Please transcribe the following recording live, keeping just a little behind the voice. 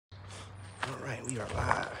All right, we are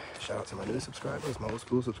live. Shout out to my new subscribers, my old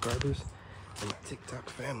school subscribers, and my TikTok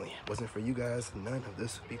family. If it wasn't for you guys, none of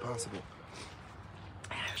this would be possible.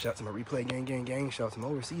 Shout out to my replay gang. Shout out to my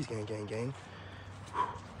overseas gang. There's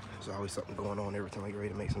always something going on every time I get ready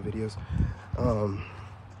to make some videos.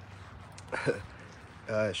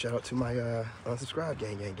 Shout out to my unsubscribed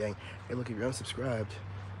gang. Hey, look, if you're unsubscribed,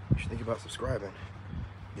 you should think about subscribing.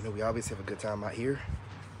 You know, we always have a good time out here.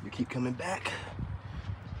 You keep coming back.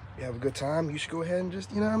 You have a good time. You should go ahead and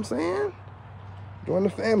just, you know what I'm saying? Join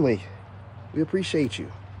the family. We appreciate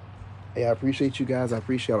you. Hey, I appreciate you guys. I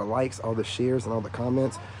appreciate all the likes, all the shares, and all the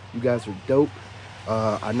comments. You guys are dope.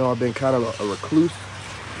 I know I've been kind of a recluse,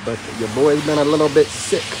 but your boy's been a little bit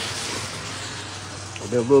sick.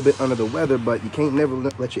 I've been a little bit under the weather, but you can't never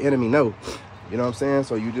let your enemy know. You know what I'm saying?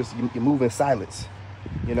 So you move in silence.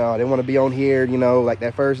 You know, I didn't want to be on here, you know, like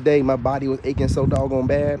that first day, my body was aching so doggone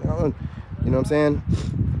bad. You know what I'm saying?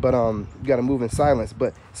 But you got to move in silence.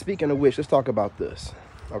 But speaking of which, let's talk about this,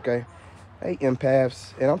 okay? Hey,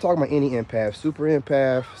 empaths, and I'm talking about any empath, super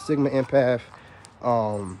empath, Sigma empath,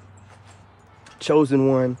 chosen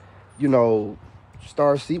one, you know,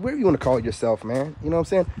 star seed, whatever you want to call it yourself, man. You know what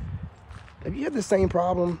I'm saying? Have you had the same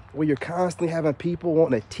problem where you're constantly having people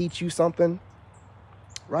wanting to teach you something,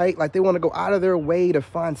 right? Like they want to go out of their way to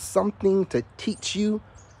find something to teach you.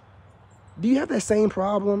 Do you have that same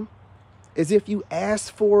problem? As if you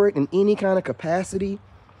ask for it in any kind of capacity,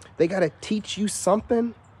 they got to teach you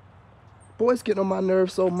something. Boy, it's getting on my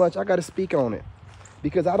nerves so much, I got to speak on it.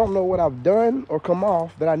 Because I don't know what I've done or come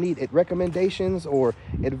off that I need recommendations or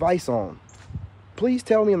advice on. Please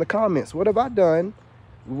tell me in the comments, what have I done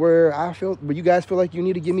where you guys feel like you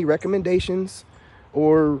need to give me recommendations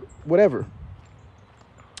or whatever,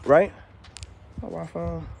 right? My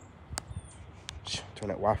Wi-Fi, turn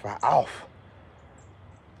that Wi-Fi off.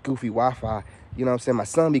 Goofy Wi-Fi, you know what I'm saying? My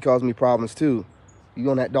son be causing me problems too. You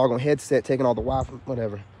on that doggone headset taking all the Wi-Fi,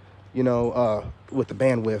 whatever, you know, with the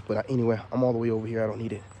bandwidth. But anyway, I'm all the way over here, I don't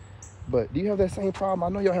need it. But do you have that same problem? I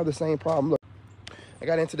know y'all have the same problem. Look, I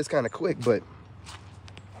got into this kind of quick, but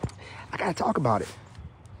I gotta talk about it.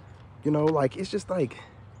 You know, like, it's just like,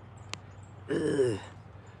 you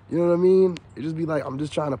know what I mean? It just be like, I'm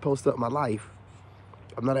just trying to post up my life.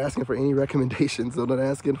 I'm not asking for any recommendations. I'm not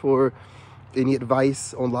asking for any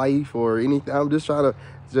advice on life or anything. I'm just trying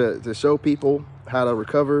to show people how to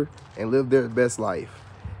recover and live their best life.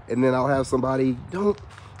 And then I'll have somebody, don't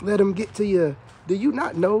let them get to you. Do you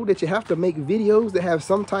not know that you have to make videos that have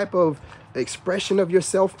some type of expression of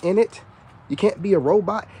yourself in it? You can't be a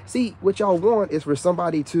robot. See, what y'all want is for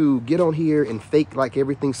somebody to get on here and fake like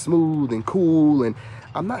everything's smooth and cool. And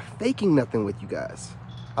I'm not faking nothing with you guys.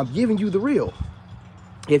 I'm giving you the real.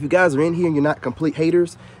 If you guys are in here and you're not complete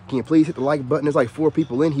haters, can you please hit the like button? There's like 4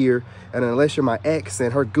 people in here. And unless you're my ex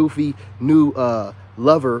and her goofy new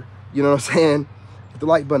lover, you know what I'm saying? Hit the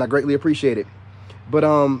like button. I greatly appreciate it.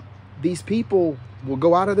 But these people will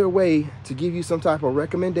go out of their way to give you some type of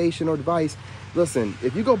recommendation or advice. Listen,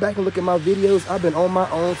 if you go back and look at my videos, I've been on my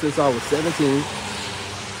own since I was 17.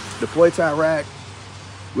 Deployed to Iraq,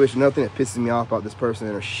 which nothing that pisses me off about this person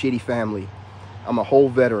and her shitty family. I'm a whole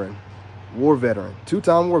veteran. War veteran,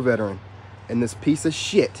 2-time war veteran, and this piece of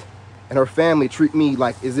shit and her family treat me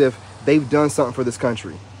like as if they've done something for this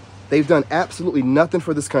country. They've done absolutely nothing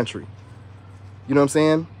for this country. You know what I'm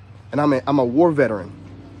saying? And I'm a war veteran,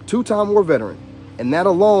 2-time war veteran, and that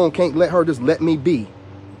alone can't let her just let me be,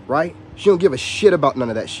 right? She don't give a shit about none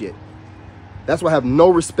of that shit. That's why I have no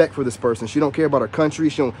respect for this person. She don't care about her country.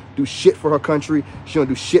 She don't do shit for her country. She don't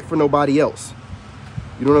do shit for nobody else.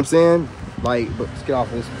 You know what I'm saying? Like, but let's get off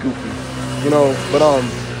of this goofy, you know. But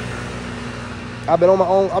I've been on my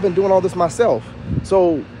own. I've been doing all this myself.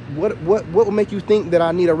 So what will make you think that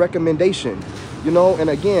I need a recommendation? You know. And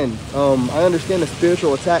again, I understand the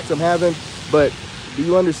spiritual attacks I'm having, but do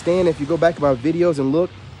you understand if you go back to my videos and look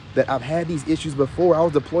that I've had these issues before? I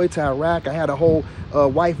was deployed to Iraq. I had a whole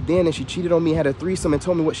wife then, and she cheated on me, had a threesome, and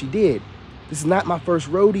told me what she did. This is not my first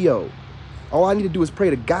rodeo. All I need to do is pray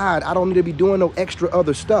to God. I don't need to be doing no extra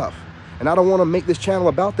other stuff. And I don't want to make this channel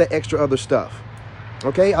about that extra other stuff.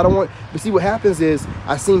 Okay? I don't want, but see what happens is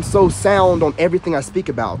I seem so sound on everything I speak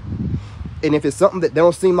about. And if it's something that they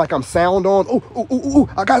don't seem like I'm sound on,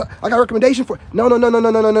 I got a recommendation for it. No.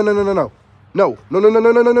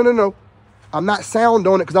 I'm not sound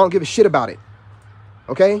on it because I don't give a shit about it.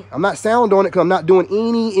 Okay? I'm not sound on it because I'm not doing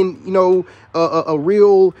any a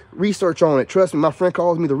real research on it. Trust me, my friend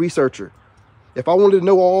calls me the researcher. If I wanted to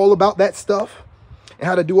know all about that stuff and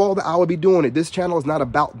how to do all that, I would be doing it. This channel is not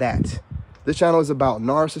about that. This channel is about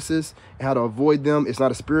narcissists and how to avoid them. It's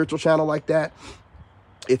not a spiritual channel like that.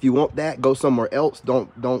 If you want that, go somewhere else.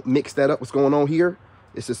 Don't mix that up. What's going on here?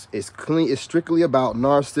 It's clean. It's strictly about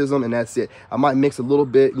narcissism, and that's it. I might mix a little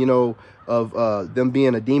bit, you know, of them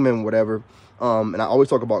being a demon, whatever. And I always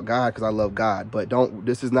talk about God because I love God, but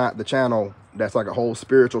this is not the channel that's like a whole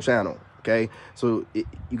spiritual channel. Okay, so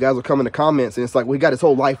you guys will come in the comments and it's like, well, he got his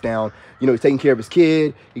whole life down. You know, he's taking care of his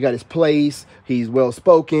kid. He got his place. He's well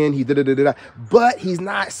spoken. He da-da-da-da-da. But he's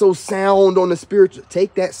not so sound on the spiritual.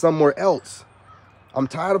 Take that somewhere else. I'm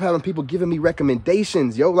tired of having people giving me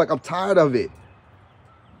recommendations, yo. Like, I'm tired of it.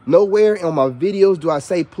 Nowhere on my videos do I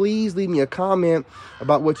say, please leave me a comment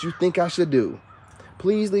about what you think I should do.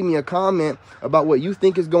 Please leave me a comment about what you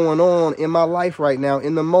think is going on in my life right now,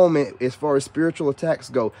 in the moment, as far as spiritual attacks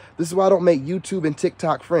go. This is why I don't make YouTube and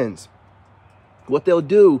TikTok friends. What they'll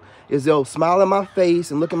do is they'll smile in my face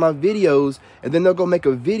and look at my videos, and then they'll go make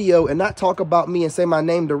a video and not talk about me and say my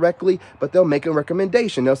name directly, but they'll make a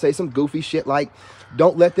recommendation. They'll say some goofy shit like,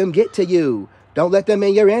 don't let them get to you. Don't let them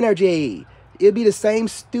in your energy. It'll be the same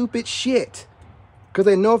stupid shit. Because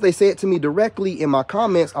they know if they say it to me directly in my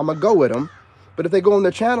comments, I'm going to go with them. But if they go on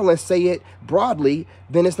their channel and say it broadly,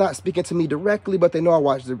 then it's not speaking to me directly, but they know I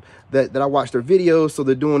watch that I watch their videos, so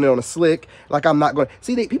they're doing it on a slick. Like, I'm not going to...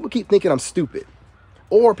 See, people keep thinking I'm stupid.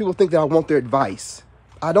 Or people think that I want their advice.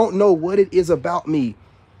 I don't know what it is about me.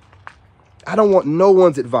 I don't want no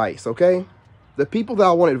one's advice, okay? The people that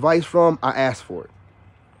I want advice from, I ask for it.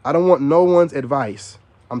 I don't want no one's advice.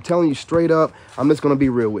 I'm telling you straight up, I'm just going to be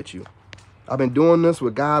real with you. I've been doing this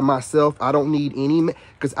with God myself. I don't need any,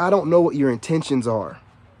 because I don't know what your intentions are.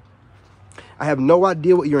 I have no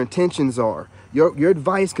idea what your intentions are. Your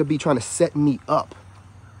advice could be trying to set me up.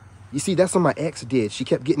 You see, that's what my ex did. She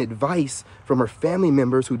kept getting advice from her family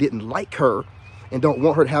members who didn't like her and don't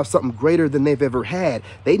want her to have something greater than they've ever had.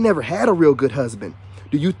 They never had a real good husband.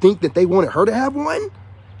 Do you think that they wanted her to have one?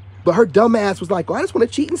 But her dumb ass was like, well, I just want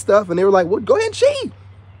to cheat and stuff. And they were like, well, go ahead and cheat.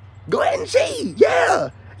 Go ahead and cheat. Yeah,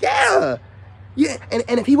 yeah. Yeah, and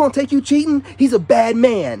if he won't take you cheating, he's a bad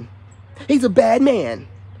man. He's a bad man,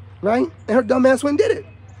 right? And her dumb ass went and did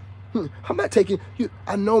it. I'm not taking you.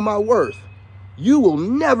 I know my worth. You will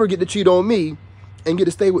never get to cheat on me and get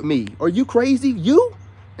to stay with me. Are you crazy? You?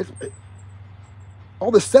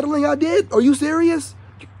 All the settling I did? Are you serious?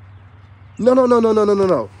 No, no, no, no, no, no, no,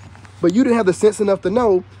 no. But you didn't have the sense enough to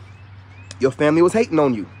know your family was hating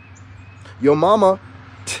on you. Your mama,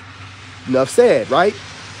 enough said, right?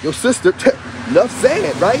 Your sister, enough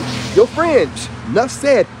said, right? Your friends, enough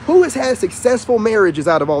said. Who has had successful marriages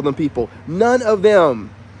out of all them people? None of them.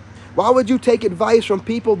 Why would you take advice from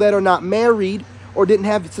people that are not married or didn't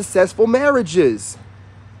have successful marriages?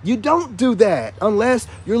 You don't do that unless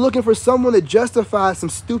you're looking for someone to justify some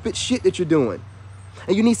stupid shit that you're doing.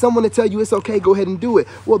 And you need someone to tell you it's okay, go ahead and do it.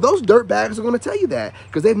 Well, those dirtbags are going to tell you that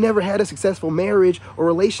because they've never had a successful marriage or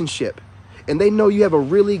relationship. And they know you have a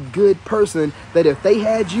really good person that if they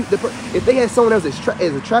had you, if they had someone else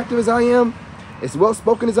as attractive as I am, as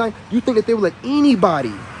well-spoken as I am, you think that they would let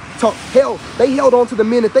anybody talk? Hell, they held on to the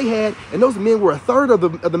men that they had, and those men were a third of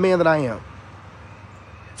the man that I am.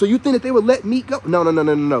 So you think that they would let me go? No, no, no,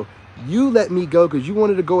 no, no, no. You let me go because you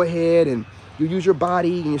wanted to go ahead and you use your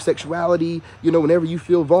body and your sexuality, you know, whenever you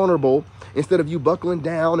feel vulnerable, instead of you buckling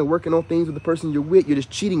down and working on things with the person you're with, you're just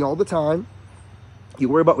cheating all the time. You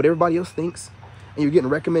worry about what everybody else thinks, and you're getting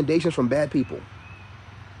recommendations from bad people.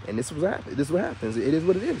 And this is what happens. This is what happens. It is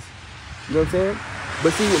what it is. You know what I'm saying?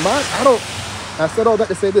 But see, with mine, I said all that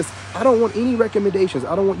to say this. I don't want any recommendations.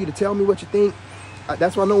 I don't want you to tell me what you think.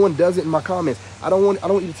 That's why no one does it in my comments. I don't want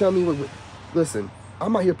you to tell me what. Listen,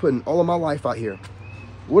 I'm out here putting all of my life out here.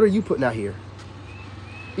 What are you putting out here?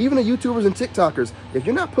 Even the YouTubers and TikTokers, if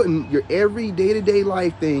you're not putting your every day-to-day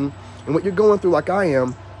life thing and what you're going through like I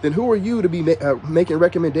am, then who are you to be making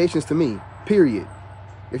recommendations to me, period?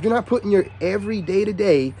 If you're not putting your every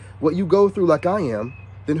day-to-day, what you go through like I am,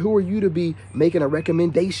 then who are you to be making a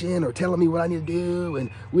recommendation or telling me what I need to do and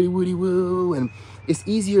woody woo? And it's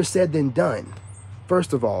easier said than done,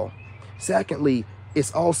 first of all. Secondly,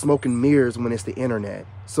 it's all smoke and mirrors when it's the internet.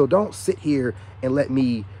 So don't sit here and let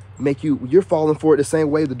me make you're falling for it the same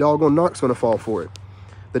way the doggone narc's gonna fall for it.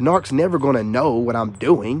 The narc's never gonna know what I'm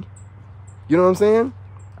doing. You know what I'm saying?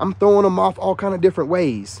 I'm throwing them off all kind of different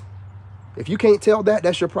ways. If you can't tell that,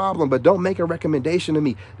 that's your problem. But don't make a recommendation to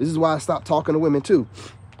me. This is why I stopped talking to women too.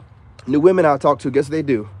 New women I talk to, guess what they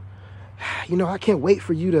do? You know, I can't wait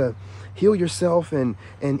for you to heal yourself and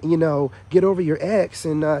you know, get over your ex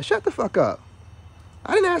and shut the fuck up.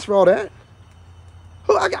 I didn't ask for all that.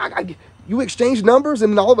 You exchange numbers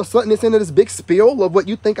and all of a sudden it's into this big spiel of what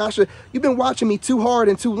you think I should. You've been watching me too hard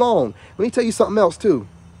and too long. Let me tell you something else too.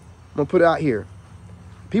 I'm gonna put it out here.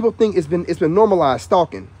 People think it's been normalized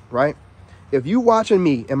stalking, right? If you watching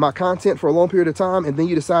me and my content for a long period of time and then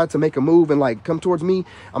you decide to make a move and like come towards me,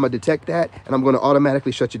 I'm gonna detect that and I'm gonna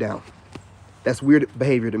automatically shut you down. That's weird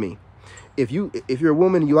behavior to me. If you're a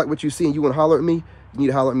woman and you like what you see and you want to holler at me, you need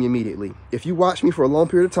to holler at me immediately. If you watch me for a long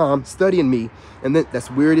period of time studying me and then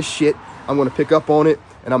that's weird as shit, I'm gonna pick up on it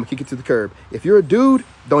and I'm gonna kick it to the curb. If you're a dude,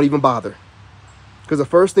 don't even bother. Because the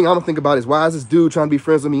first thing I'm gonna think about is, why is this dude trying to be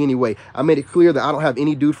friends with me anyway? I made it clear that I don't have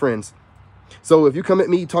any dude friends. So if you come at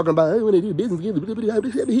me talking about, hey, when they do business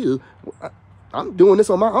together, I'm doing this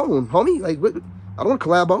on my own, homie. Like, I don't want to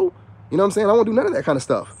collabo. You know what I'm saying? I don't want to do none of that kind of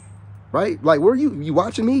stuff, right? Like, where you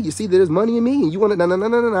watching me? You see that there's money in me, and you want to,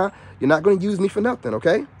 no. You're not going to use me for nothing,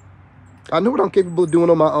 okay? I know what I'm capable of doing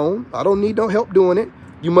on my own. I don't need no help doing it.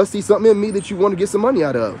 You must see something in me that you want to get some money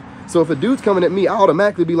out of. So if a dude's coming at me, I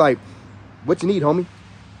automatically be like, what you need, homie?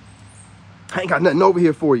 I ain't got nothing over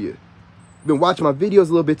here for you. Been watching my videos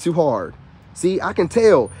a little bit too hard. See, I can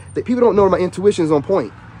tell that people don't know my intuition is on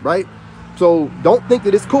point, right? So don't think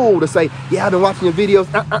that it's cool to say, yeah, I've been watching your videos.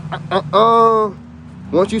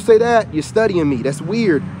 Once you say that, you're studying me. That's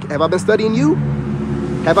weird. Have I been studying you?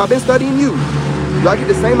 Have I been studying you? Do I get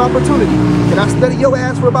the same opportunity? Can I study your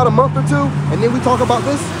ass for about a month or two and then we talk about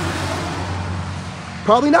this?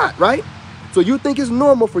 Probably not, right? So you think it's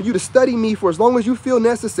normal for you to study me for as long as you feel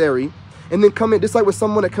necessary and then come in, just like with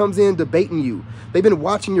someone that comes in debating you. They've been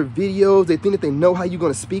watching your videos. They think that they know how you're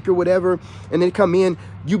going to speak or whatever. And then come in,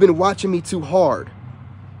 you've been watching me too hard.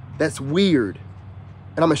 That's weird.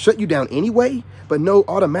 And I'm going to shut you down anyway. But no,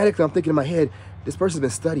 automatically I'm thinking in my head, this person's been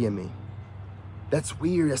studying me. That's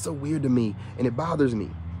weird. That's so weird to me. And it bothers me.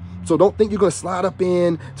 So don't think you're going to slide up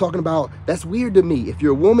in talking about, that's weird to me. If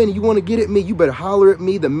you're a woman and you want to get at me, you better holler at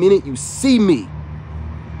me the minute you see me.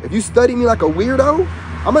 If you study me like a weirdo,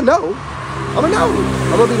 I'm going to know. I'm going to know.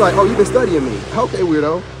 I'm going to be like, oh, you've been studying me. Okay,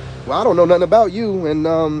 weirdo. Well, I don't know nothing about you. And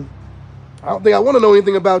I don't think I want to know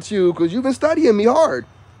anything about you because you've been studying me hard.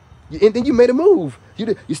 And then you made a move.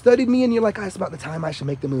 You studied me and you're like, oh, it's about the time I should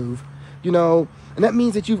make the move. You know, and that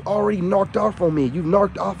means that you've already knocked off on me. You've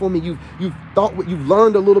knocked off on me. You've thought what you've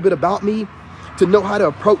learned a little bit about me to know how to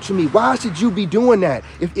approach me. Why should you be doing that?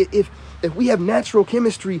 If we have natural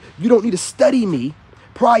chemistry, you don't need to study me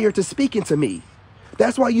prior to speaking to me.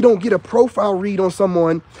 That's why you don't get a profile read on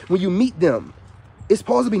someone when you meet them. It's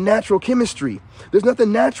supposed to be natural chemistry. There's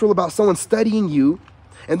nothing natural about someone studying you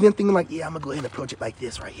and then thinking like, yeah, I'm gonna go ahead and approach it like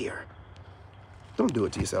this right here. Don't do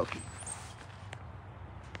it to yourself.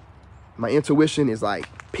 My intuition is like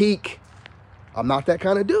peak. I'm not that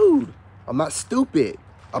kind of dude. I'm not stupid.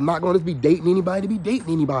 I'm not going to be dating anybody to be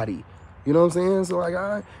dating anybody. You know what I'm saying? So like,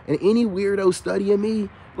 and any weirdo studying me,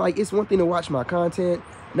 like, it's one thing to watch my content,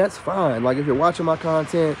 and that's fine. Like, if you're watching my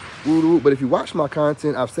content, but if you watch my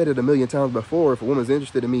content, I've said it a million times before, if a woman's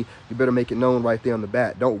interested in me, you better make it known right there on the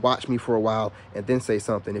bat. Don't watch me for a while and then say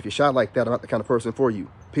something. If you're shy like that, I'm not the kind of person for you,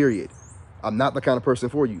 period. I'm not the kind of person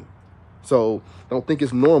for you. So don't think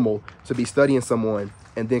it's normal to be studying someone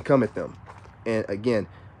and then come at them. And again,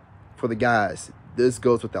 for the guys, this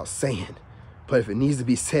goes without saying, but if it needs to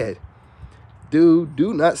be said, dude,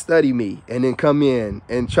 do not study me and then come in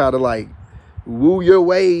and try to like woo your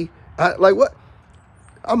way. Like what?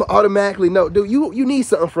 I'm automatically know, dude, you need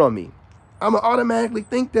something from me. I'm gonna automatically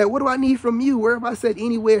think that, what do I need from you? Where have I said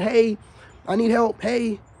anywhere, hey, I need help.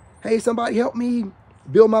 Hey, somebody help me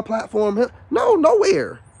build my platform. No,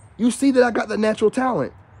 nowhere. You see that I got the natural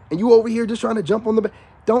talent and you over here just trying to jump on the back.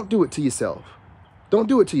 Don't do it to yourself. Don't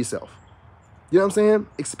do it to yourself. You know what I'm saying?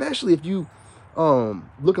 Especially if you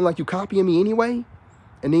looking like you copying me anyway,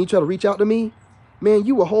 and then you try to reach out to me, man,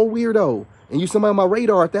 you a whole weirdo. And you somebody on my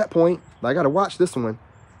radar at that point. I gotta watch this one.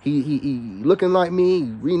 He looking like me,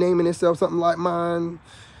 renaming himself something like mine.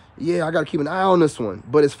 Yeah, I gotta keep an eye on this one.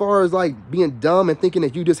 But as far as like being dumb and thinking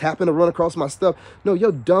that you just happen to run across my stuff, no,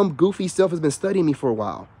 your dumb, goofy self has been studying me for a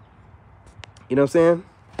while. You know what I'm saying?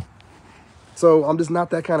 So I'm just not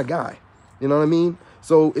that kind of guy. You know what I mean?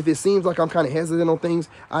 So if it seems like I'm kind of hesitant on things,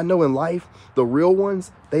 I know in life, the real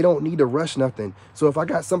ones, they don't need to rush nothing. So if I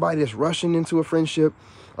got somebody that's rushing into a friendship,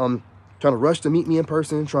 trying to rush to meet me in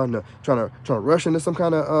person, trying to rush into some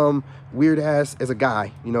kind of weird ass, as a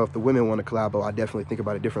guy, you know, if the women want to collabo, I definitely think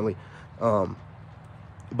about it differently.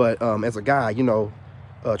 But as a guy, you know,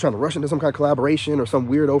 trying to rush into some kind of collaboration or some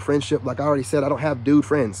weirdo friendship, like I already said, I don't have dude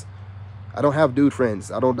friends. I don't have dude friends.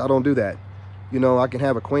 I don't do that. You know, I can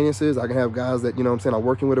have acquaintances. I can have guys that, you know what I'm saying, I'm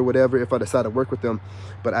working with or whatever if I decide to work with them.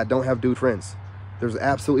 But I don't have dude friends. There's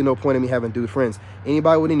absolutely no point in me having dude friends.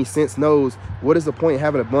 Anybody with any sense knows what is the point of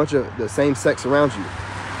having a bunch of the same sex around you.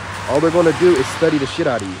 All they're going to do is study the shit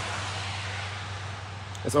out of you.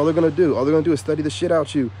 That's all they're gonna do. All they're gonna do is study the shit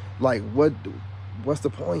out you. Like, what's the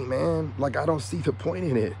point, man? Like, I don't see the point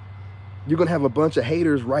in it. You're gonna have a bunch of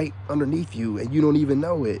haters right underneath you and you don't even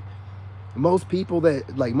know it. Most people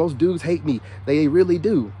that, like, most dudes hate me. They really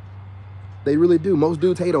do. They really do. Most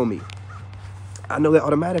dudes hate on me. I know that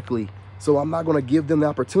automatically. So I'm not gonna give them the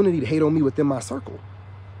opportunity to hate on me within my circle.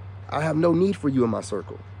 I have no need for you in my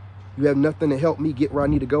circle. You have nothing to help me get where I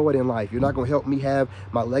need to go at in life. You're not gonna help me have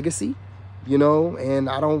my legacy, you know, and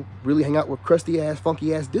I don't really hang out with crusty ass,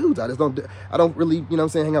 funky ass dudes. I don't really, you know what I'm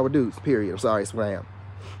saying, hang out with dudes, period. I'm sorry, that's what I am.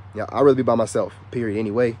 Yeah, I'd rather be by myself, period,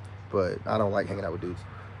 anyway, but I don't like hanging out with dudes.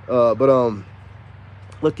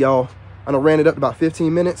 Look, y'all, I done ran it up to about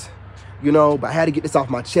 15 minutes, you know, but I had to get this off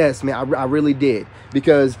my chest, man. I really did,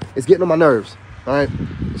 because it's getting on my nerves, all right?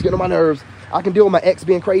 It's getting on my nerves. I can deal with my ex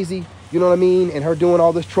being crazy, you know what I mean, and her doing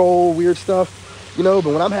all this troll weird stuff, you know,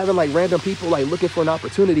 but when I'm having like random people like looking for an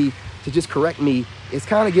opportunity to just correct me, it's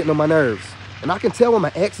kind of getting on my nerves. And I can tell when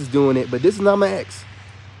my ex is doing it, but this is not my ex.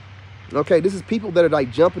 Okay, this is people that are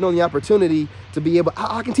like jumping on the opportunity to be able,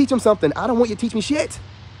 I can teach them something. I don't want you to teach me shit.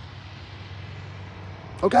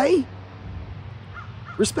 Okay?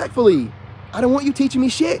 Respectfully, I don't want you teaching me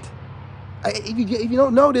shit. If you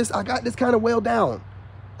don't know this, I got this kind of well down.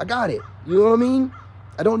 I got it. You know what I mean?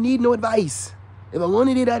 I don't need no advice. If I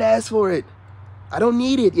wanted it, I'd ask for it. I don't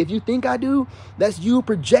need it. If you think I do, that's you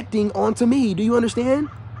projecting onto me. Do you understand?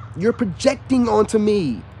 You're projecting onto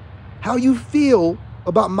me. How you feel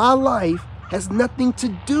about my life has nothing to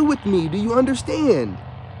do with me. Do you understand?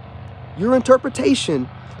 Your interpretation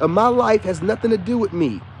of my life has nothing to do with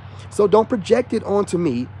me. So don't project it onto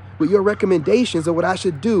me with your recommendations of what I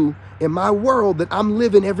should do in my world that I'm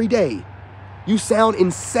living every day. You sound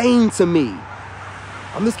insane to me.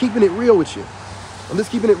 I'm just keeping it real with you. I'm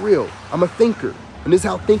just keeping it real. I'm a thinker, and this is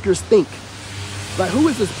how thinkers think. Like, who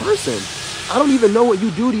is this person? I don't even know what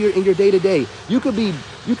you do in your day-to-day. You could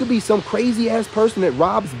be some crazy ass person that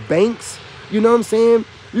robs banks. You know what I'm saying?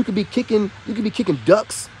 You could be kicking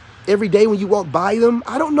ducks every day when you walk by them.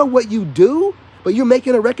 I don't know what you do, but you're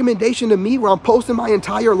making a recommendation to me where I'm posting my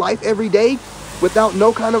entire life every day without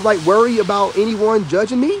no kind of like worry about anyone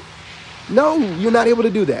judging me. No, you're not able to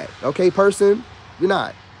do that. Okay, person, you're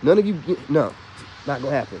not. None of you, no, not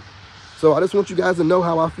gonna happen. So I just want you guys to know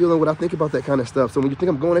how I feel and what I think about that kind of stuff. So when you think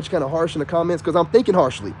I'm going at you kind of harsh in the comments, because I'm thinking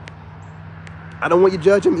harshly. I don't want you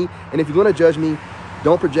judging me. And if you're going to judge me,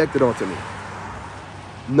 don't project it onto me.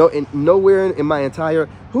 No, nowhere in my entire,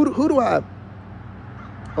 who do I,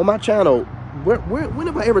 on my channel, when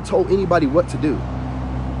have I ever told anybody what to do?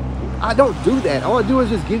 I don't do that. All I do is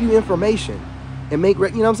just give you information and make, you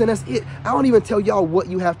know what I'm saying? That's it. I don't even tell y'all what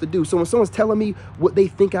you have to do. So when someone's telling me what they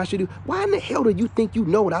think I should do, why in the hell do you think you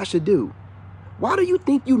know what I should do? Why do you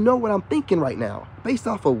think you know what I'm thinking right now? Based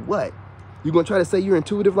off of what? You gonna try to say you're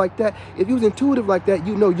intuitive like that? If you was intuitive like that,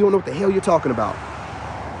 you don't know what the hell you're talking about.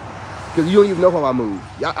 Because you don't even know how I move.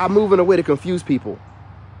 I move in a way to confuse people.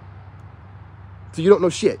 So you don't know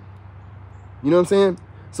shit. You know what I'm saying?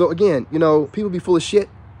 So again, you know, people be full of shit,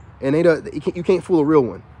 and you can't fool a real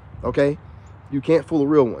one, okay? You can't fool a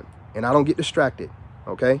real one, and I don't get distracted,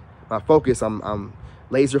 okay? My focus, I'm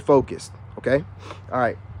laser focused, okay? All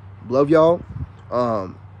right, love y'all.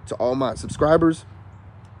 To all my subscribers,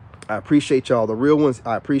 I appreciate y'all. The real ones,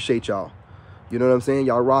 I appreciate y'all. You know what I'm saying?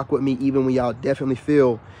 Y'all rock with me even when y'all definitely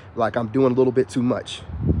feel like I'm doing a little bit too much.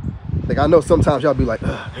 Like, I know sometimes y'all be like,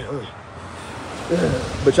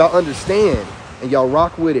 but y'all understand, and y'all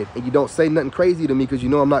rock with it, and you don't say nothing crazy to me because you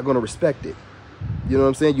know I'm not going to respect it. You know what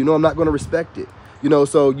I'm saying? You know I'm not going to respect it. You know,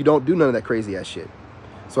 so you don't do none of that crazy ass shit.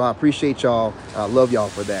 So I appreciate y'all. I love y'all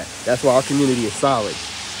for that. That's why our community is solid.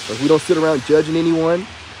 Because we don't sit around judging anyone,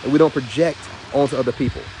 and we don't project onto other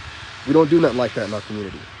people. We don't do nothing like that in our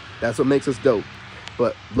community. That's what makes us dope.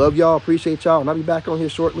 But love y'all, appreciate y'all, and I'll be back on here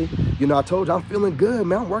shortly. You know, I told you I'm feeling good,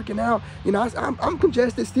 man. I'm working out. You know, I'm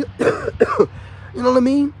congested still. You know what I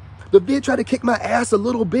mean? The vid tried to kick my ass a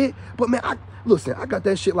little bit, but man, listen, I got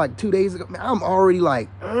that shit like 2 days ago. Man, I'm already like,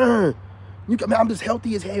 man, I'm just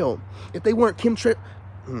healthy as hell. If they weren't chemtrail,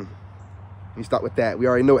 you start with that. We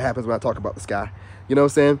already know what happens when I talk about the sky. You know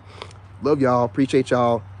what I'm saying? Love y'all, appreciate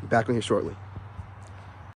y'all. Be back on here shortly.